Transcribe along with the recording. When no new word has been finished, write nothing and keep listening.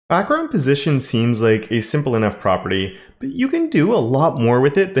Background position seems like a simple enough property, but you can do a lot more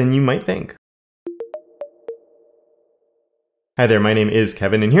with it than you might think. Hi there, my name is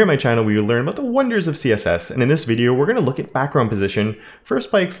Kevin, and here on my channel we will learn about the wonders of CSS, and in this video we're going to look at background position,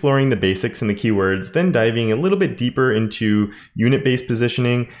 first by exploring the basics and the keywords, then diving a little bit deeper into unit-based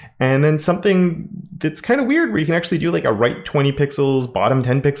positioning, and then something that's kind of weird where you can actually do like a right 20 pixels, bottom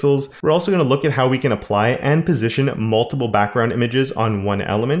 10 pixels. We're also going to look at how we can apply and position multiple background images on one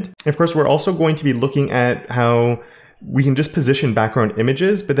element. Of course, we're also going to be looking at how we can just position background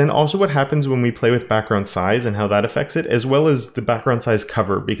images, but then also what happens when we play with background size and how that affects it, as well as the background size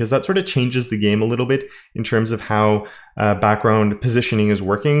cover, because that sort of changes the game a little bit in terms of how background positioning is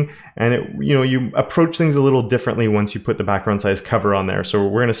working. And you approach things a little differently once you put the background size cover on there. So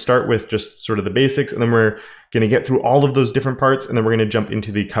we're going to start with just sort of the basics, and then we're going to get through all of those different parts, and then we're going to jump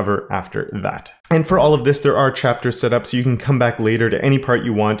into the cover after that. And for all of this, there are chapters set up so you can come back later to any part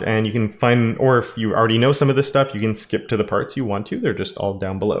you want, and you can find, or if you already know some of this stuff, you can skip to the parts you want to. They're just all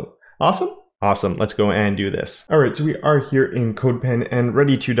down below. Awesome? Awesome, let's go and do this. All right, so we are here in CodePen and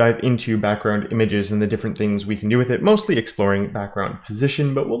ready to dive into background images and the different things we can do with it, mostly exploring background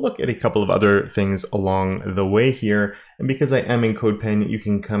position, but we'll look at a couple of other things along the way here. And because I am in CodePen, you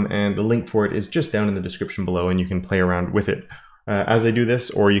can come, and the link for it is just down in the description below, and you can play around with it as I do this,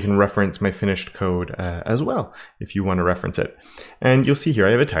 or you can reference my finished code as well if you want to reference it. And you'll see here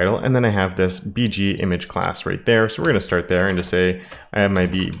I have a title, and then I have this BG image class right there. So we're going to start there and just say I have my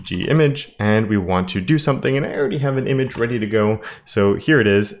BG image, and we want to do something, and I already have an image ready to go. So here it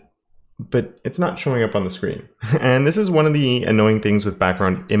is, but it's not showing up on the screen. And this is one of the annoying things with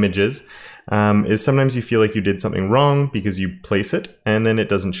background images, is sometimes you feel like you did something wrong because you place it and then it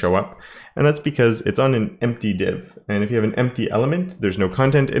doesn't show up. And that's because it's on an empty div. And if you have an empty element, there's no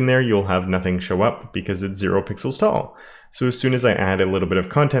content in there, you'll have nothing show up because it's 0 pixels tall. So as soon as I add a little bit of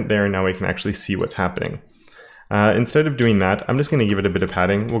content there, now I can actually see what's happening. Instead of doing that, I'm just going to give it a bit of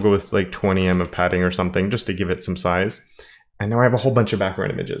padding. We'll go with like 20 em of padding or something just to give it some size. And now I have a whole bunch of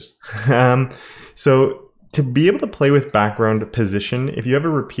background images. So to be able to play with background position, if you have a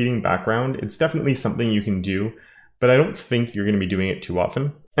repeating background, it's definitely something you can do, but I don't think you're going to be doing it too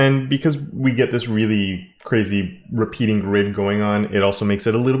often. And because we get this really crazy repeating grid going on, it also makes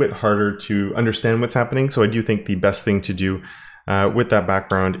it a little bit harder to understand what's happening. So I do think the best thing to do with that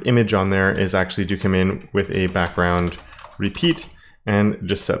background image on there is actually to come in with a background repeat and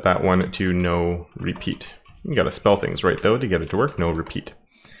just set that one to no repeat. You got to spell things right though to get it to work, no repeat.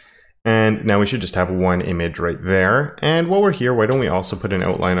 And now we should just have one image right there. And while we're here, why don't we also put an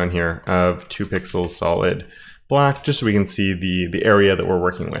outline on here of 2 pixels solid black, just so we can see the area that we're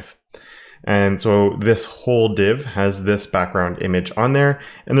working with. And so this whole div has this background image on there.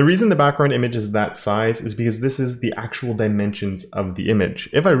 And the reason the background image is that size is because this is the actual dimensions of the image.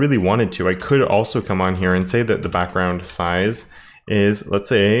 If I really wanted to, I could also come on here and say that the background size is, let's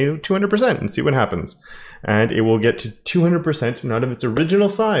say, 200% and see what happens. And it will get to 200%, not of its original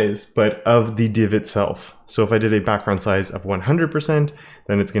size, but of the div itself. So if I did a background size of 100%,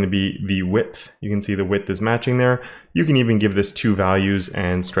 then it's going to be the width. You can see the width is matching there. You can even give this 2 values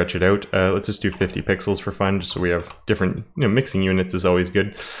and stretch it out. Let's just do 50 pixels for fun, just so we have different, mixing units is always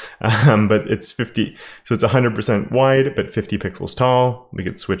good. But it's 50, so it's 100% wide, but 50 pixels tall. We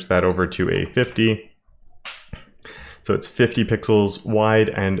could switch that over to a 50. So it's 50 pixels wide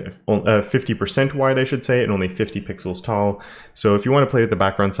and 50% wide, I should say, and only 50 pixels tall. So if you want to play with the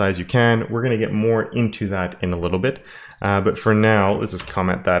background size, you can. We're going to get more into that in a little bit. But for now, let's just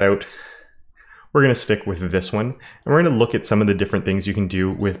comment that out. We're going to stick with this one, and we're going to look at some of the different things you can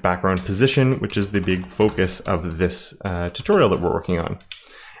do with background position, which is the big focus of this tutorial that we're working on.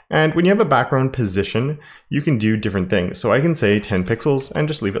 And when you have a background position, you can do different things. So I can say 10 pixels and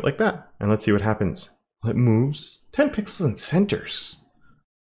just leave it like that. And let's see what happens. It moves 10 pixels and centers.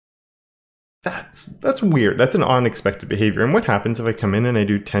 That's weird. That's an unexpected behavior. And what happens if I come in and I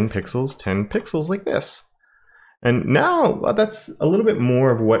do 10 pixels like this? And now, well, that's a little bit more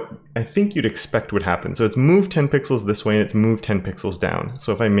of what I think you'd expect would happen. So it's moved 10 pixels this way and it's moved 10 pixels down.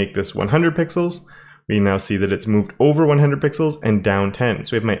 So if I make this 100 pixels, we now see that it's moved over 100 pixels and down 10.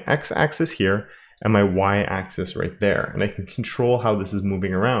 So we have my x-axis here and my y-axis right there. And I can control how this is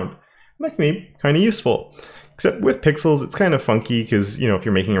moving around. That can be kind of useful. Except with pixels, it's kind of funky because, if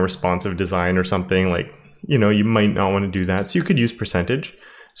you're making a responsive design or something, like, you might not want to do that. So you could use percentage.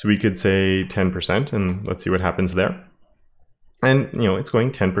 So we could say 10%, and let's see what happens there. And, it's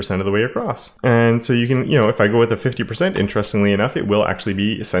going 10% of the way across. And so you can, if I go with a 50%, interestingly enough, it will actually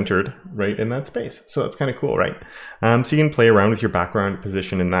be centered right in that space. So that's kind of cool, right? So you can play around with your background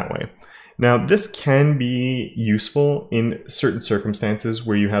position in that way. Now, this can be useful in certain circumstances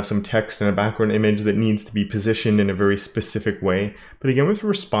where you have some text and a background image that needs to be positioned in a very specific way. But again, with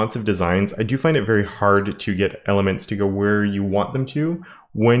responsive designs, I do find it very hard to get elements to go where you want them to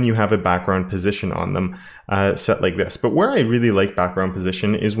when you have a background position on them set like this. But where I really like background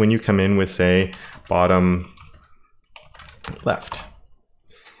position is when you come in with, say, bottom left.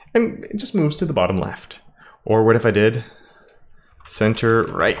 And it just moves to the bottom left. Or what if I did center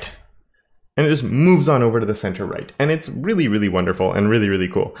right? And it just moves on over to the center right. And it's really, really wonderful and really, really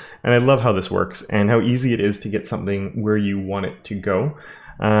cool. And I love how this works and how easy it is to get something where you want it to go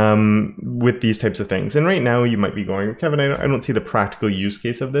with these types of things. And right now you might be going, Kevin, I don't see the practical use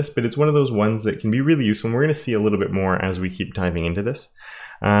case of this, but it's one of those ones that can be really useful. And we're going to see a little bit more as we keep diving into this.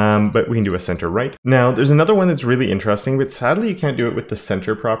 But we can do a center right. Now, there's another one that's really interesting, but sadly you can't do it with the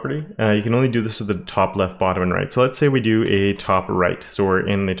center property. You can only do this with the top left, bottom, and right. So let's say we do a top right. So we're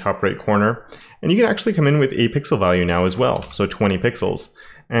in the top right corner. And you can actually come in with a pixel value now as well. So 20 pixels.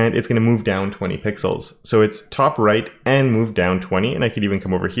 And it's going to move down 20 pixels. So it's top right and move down 20. And I could even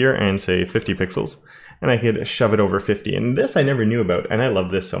come over here and say 50 pixels. And I could shove it over 50. And this I never knew about. And I love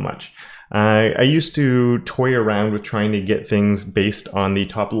this so much. I used to toy around with trying to get things based on the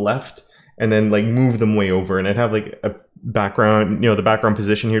top left and then like move them way over. And I'd have like a background, the background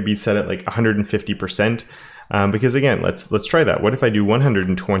position here would be set at like 150%. Because again, let's try that. What if I do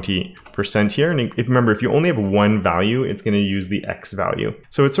 120% here? And remember, if you only have one value, it's going to use the X value.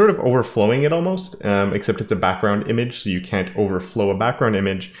 So it's sort of overflowing it almost, except it's a background image, so you can't overflow a background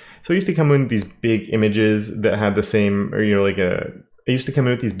image. So I used to come in with these big images that had the same, or I used to come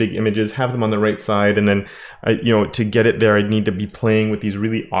in with these big images, have them on the right side, and then, to get it there, I'd need to be playing with these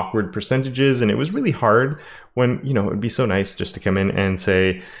really awkward percentages, and it was really hard when, it would be so nice just to come in and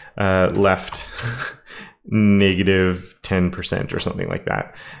say left negative 10% or something like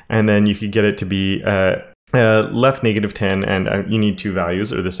that. And then you could get it to be left negative 10, and you need two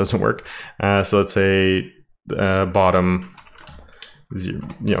values, or this doesn't work. So let's say bottom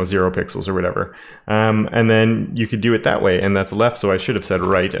 0 pixels or whatever. And then you could do it that way, and that's left, so I should have said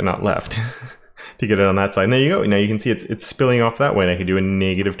right and not left to get it on that side. And there you go. Now you can see it's spilling off that way, and I could do a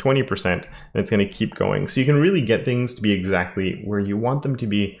negative 20%, and it's going to keep going. So you can really get things to be exactly where you want them to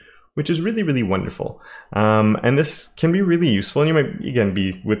be, which is really, really wonderful. And this can be really useful. And you might, again,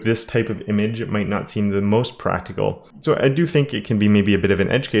 be with this type of image, it might not seem the most practical. So I do think it can be maybe a bit of an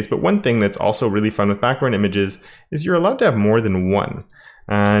edge case. But one thing that's also really fun with background images is you're allowed to have more than one.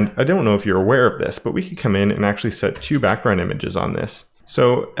 And I don't know if you're aware of this, but we could come in and actually set two background images on this.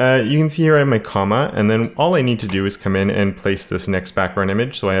 So you can see here I have my comma, and then all I need to do is come in and place this next background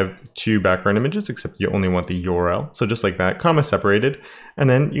image. So I have two background images, except you only want the URL. So just like that, comma separated. And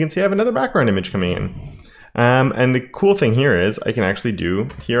then you can see I have another background image coming in. And the cool thing here is I can actually do,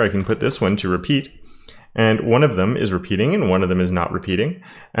 here I can put this one to repeat. And one of them is repeating and one of them is not repeating.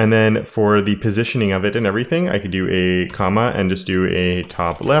 And then for the positioning of it and everything, I could do a comma and just do a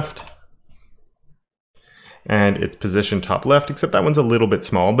top left. And it's positioned top left, except that one's a little bit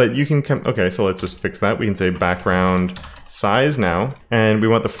small, but you can come, okay, so let's just fix that. We can say background size now, and we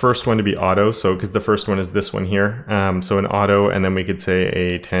want the first one to be auto, so because the first one is this one here, so an auto, and then we could say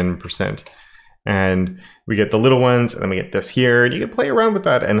a 10%. And we get the little ones, and then we get this here, and you can play around with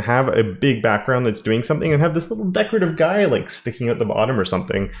that and have a big background that's doing something and have this little decorative guy like sticking out the bottom or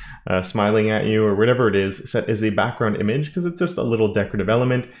something, smiling at you or whatever it is, set as a background image because it's just a little decorative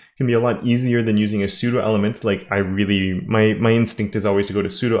element. It can be a lot easier than using a pseudo element. Like my instinct is always to go to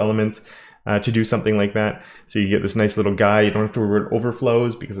pseudo elements to do something like that. So you get this nice little guy. You don't have to worry about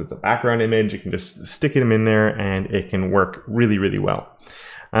overflows because it's a background image. You can just stick him in there and it can work really, really well.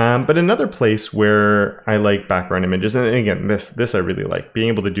 But another place where I like background images, and again, this I really like, being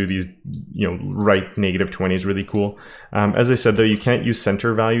able to do these, right negative 20 is really cool. As I said, though, you can't use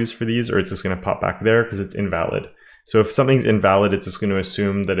center values for these or it's just going to pop back there because it's invalid. So if something's invalid, it's just going to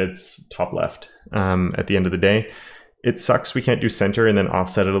assume that it's top left at the end of the day. It sucks we can't do center and then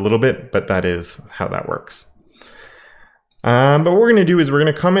offset it a little bit, but that is how that works. But what we're going to do is we're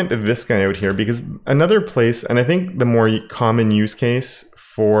going to comment this guy out here because another place, and I think the more common use case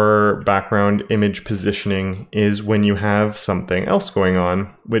for background image positioning is when you have something else going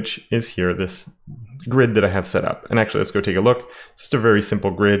on, which is here, this grid that I have set up. And actually, let's go take a look. It's just a very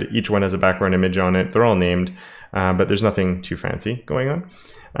simple grid. Each one has a background image on it. They're all named, but there's nothing too fancy going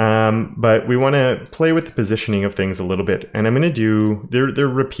on. But we want to play with the positioning of things a little bit. And I'm going to do, they're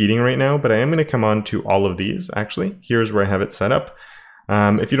repeating right now, but I am going to come on to all of these, actually. Here's where I have it set up.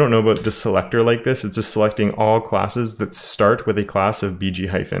 If you don't know about the selector like this, it's just selecting all classes that start with a class of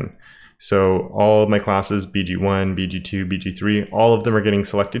BG-. So all of my classes, BG1, BG2, BG3, all of them are getting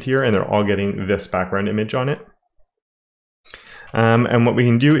selected here, and they're all getting this background image on it. And what we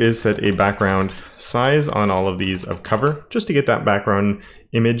can do is set a background size on all of these of cover, just to get that background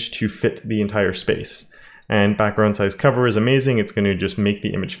image to fit the entire space. And background size cover is amazing. It's going to just make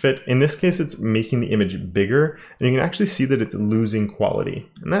the image fit. In this case, it's making the image bigger, and you can actually see that it's losing quality,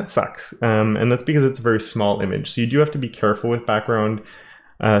 and that sucks. And that's because it's a very small image. So you do have to be careful with background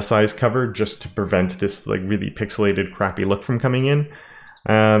size cover just to prevent this like really pixelated, crappy look from coming in.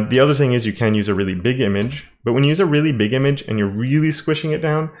 The other thing is you can use a really big image, but when you use a really big image and you're really squishing it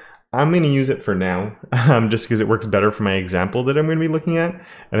down, I'm going to use it for now, just because it works better for my example that I'm going to be looking at,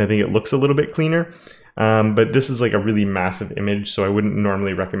 and I think it looks a little bit cleaner. But this is like a really massive image, so I wouldn't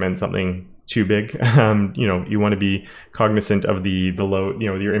normally recommend something too big. You know, you want to be cognizant of the load, you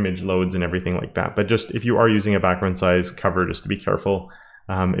know, your image loads and everything like that. But just if you are using a background size cover, just to be careful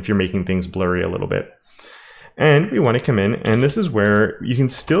if you're making things blurry a little bit. And we want to come in, and this is where you can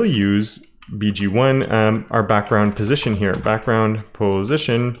still use BG1, our background position here, background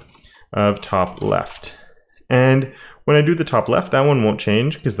position of top left. And when I do the top left, that one won't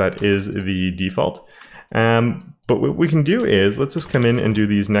change because that is the default. But what we can do is, let's just come in and do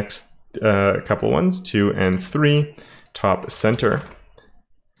these next couple ones, 2 and 3, top center.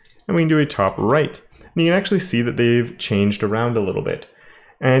 And we can do a top right. And you can actually see that they've changed around a little bit.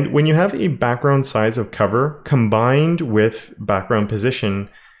 And when you have a background size of cover combined with background position,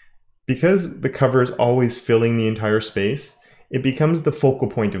 because the cover is always filling the entire space, it becomes the focal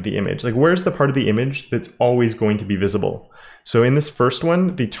point of the image. Like, where's the part of the image that's always going to be visible? So in this first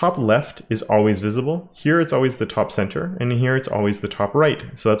one, the top left is always visible. Here it's always the top center, and here it's always the top right.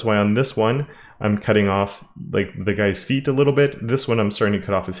 So that's why on this one, I'm cutting off like the guy's feet a little bit. This one, I'm starting to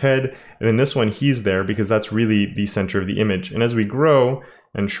cut off his head. And in this one, he's there because that's really the center of the image. And as we grow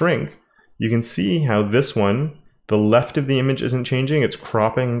and shrink, you can see how this one, the left of the image isn't changing, it's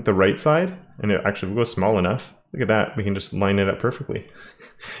cropping the right side, and it actually goes small enough. Look at that, we can just line it up perfectly.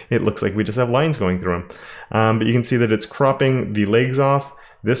 It looks like we just have lines going through them. But you can see that it's cropping the legs off,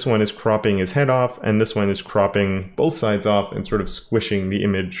 this one is cropping his head off, and this one is cropping both sides off and sort of squishing the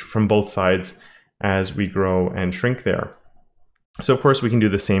image from both sides as we grow and shrink there. So of course we can do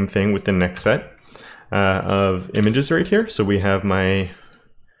the same thing with the next set of images right here. So we have my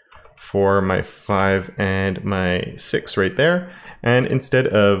 4, my 5, and my 6 right there. And instead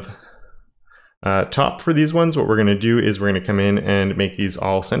of top for these ones, what we're going to do is we're going to come in and make these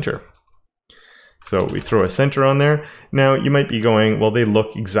all center. So we throw a center on there. Now you might be going, well, they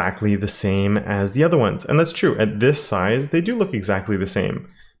look exactly the same as the other ones. And that's true. At this size, they do look exactly the same.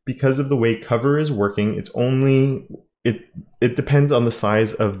 Because of the way cover is working, it's only, it depends on the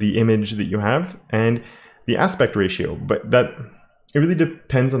size of the image that you have and the aspect ratio. But that, it really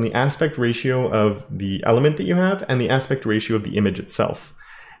depends on the aspect ratio of the element that you have and the aspect ratio of the image itself.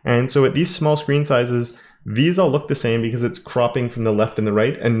 And so at these small screen sizes, these all look the same because it's cropping from the left and the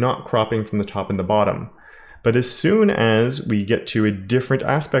right and not cropping from the top and the bottom. But as soon as we get to a different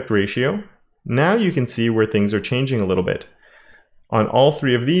aspect ratio, now you can see where things are changing a little bit. On all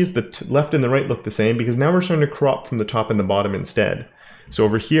 3 of these, the left and the right look the same because now we're starting to crop from the top and the bottom instead. So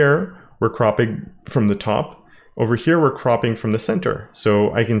over here, we're cropping from the top. Over here, we're cropping from the center.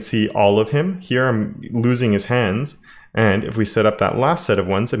 So I can see all of him. Here, I'm losing his hands. And if we set up that last set of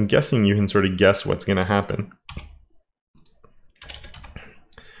ones, I'm guessing you can sort of guess what's going to happen.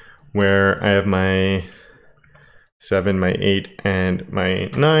 Where I have my 7, my 8, and my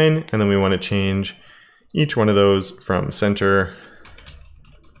 9. And then we want to change each one of those from center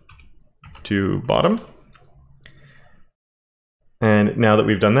to bottom. And now that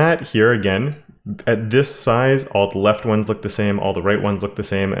we've done that, here again, at this size, all the left ones look the same, all the right ones look the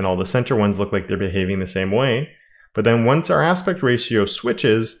same, and all the center ones look like they're behaving the same way. But then once our aspect ratio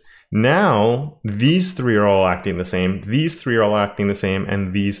switches, now these 3 are all acting the same, these 3 are all acting the same,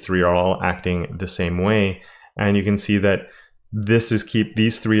 and these 3 are all acting the same way. And you can see that this is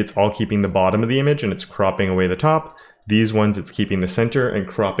these 3, it's all keeping the bottom of the image and it's cropping away the top. These ones, it's keeping the center and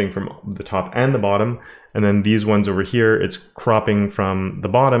cropping from the top and the bottom. And then these ones over here, it's cropping from the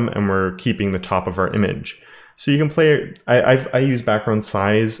bottom and we're keeping the top of our image. So you can play, I use background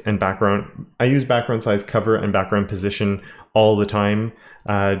size and I use background size cover and background position all the time,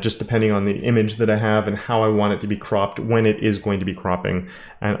 just depending on the image that I have and how I want it to be cropped when it is going to be cropping.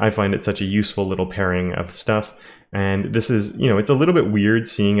 And I find it such a useful little pairing of stuff. And this is, you know, it's a little bit weird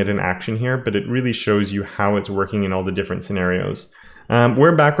seeing it in action here, but it really shows you how it's working in all the different scenarios.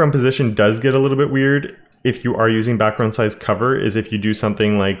 Where background position does get a little bit weird, if you are using background size cover, is if you do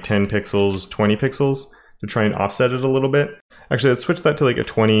something like 10 pixels, 20 pixels. to try and offset it a little bit. Actually, let's switch that to like a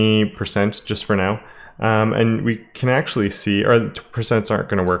 20% just for now. And we can actually see, or percents aren't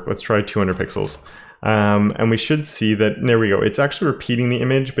going to work. Let's try 200 pixels. And we should see that, there we go. It's actually repeating the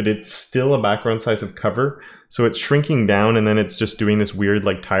image, but it's still a background size of cover. So it's shrinking down and then it's just doing this weird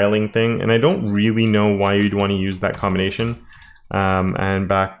like tiling thing. And I don't really know why you'd want to use that combination. And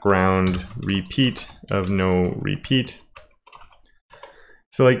background repeat of no repeat.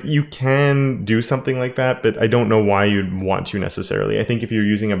 So like you can do something like that, but I don't know why you'd want to necessarily. I think if you're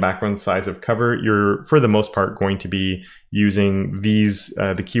using a background size of cover, you're for the most part going to be using these,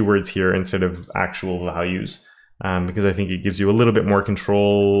 the keywords here instead of actual values, because I think it gives you a little bit more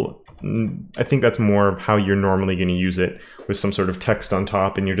control. I think that's more of how you're normally going to use it, with some sort of text on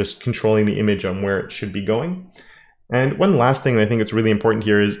top and you're just controlling the image on where it should be going. And one last thing that I think it's really important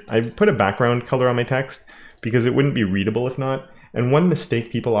here is I put a background color on my text because it wouldn't be readable if not. And one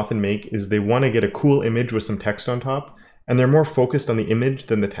mistake people often make is they want to get a cool image with some text on top, and they're more focused on the image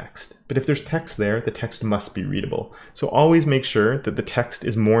than the text. But if there's text there, the text must be readable. So always make sure that the text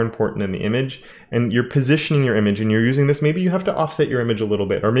is more important than the image, and you're positioning your image and you're using this. Maybe you have to offset your image a little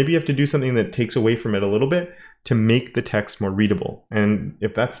bit, or maybe you have to do something that takes away from it a little bit to make the text more readable. And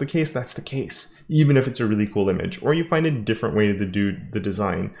if that's the case, that's the case, even if it's a really cool image, or you find a different way to do the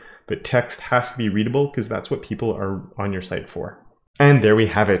design. But text has to be readable because that's what people are on your site for. And there we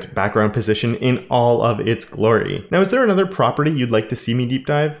have it, background position in all of its glory. Now, is there another property you'd like to see me deep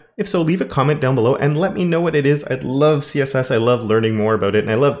dive? If so, leave a comment down below and let me know what it is. I love CSS, I love learning more about it,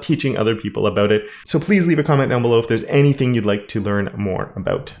 and I love teaching other people about it. So please leave a comment down below if there's anything you'd like to learn more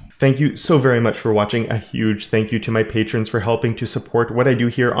about. Thank you so very much for watching. A huge thank you to my patrons for helping to support what I do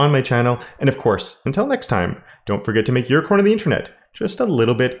here on my channel. And of course, until next time, don't forget to make your corner of the internet just a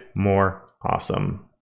little bit more awesome.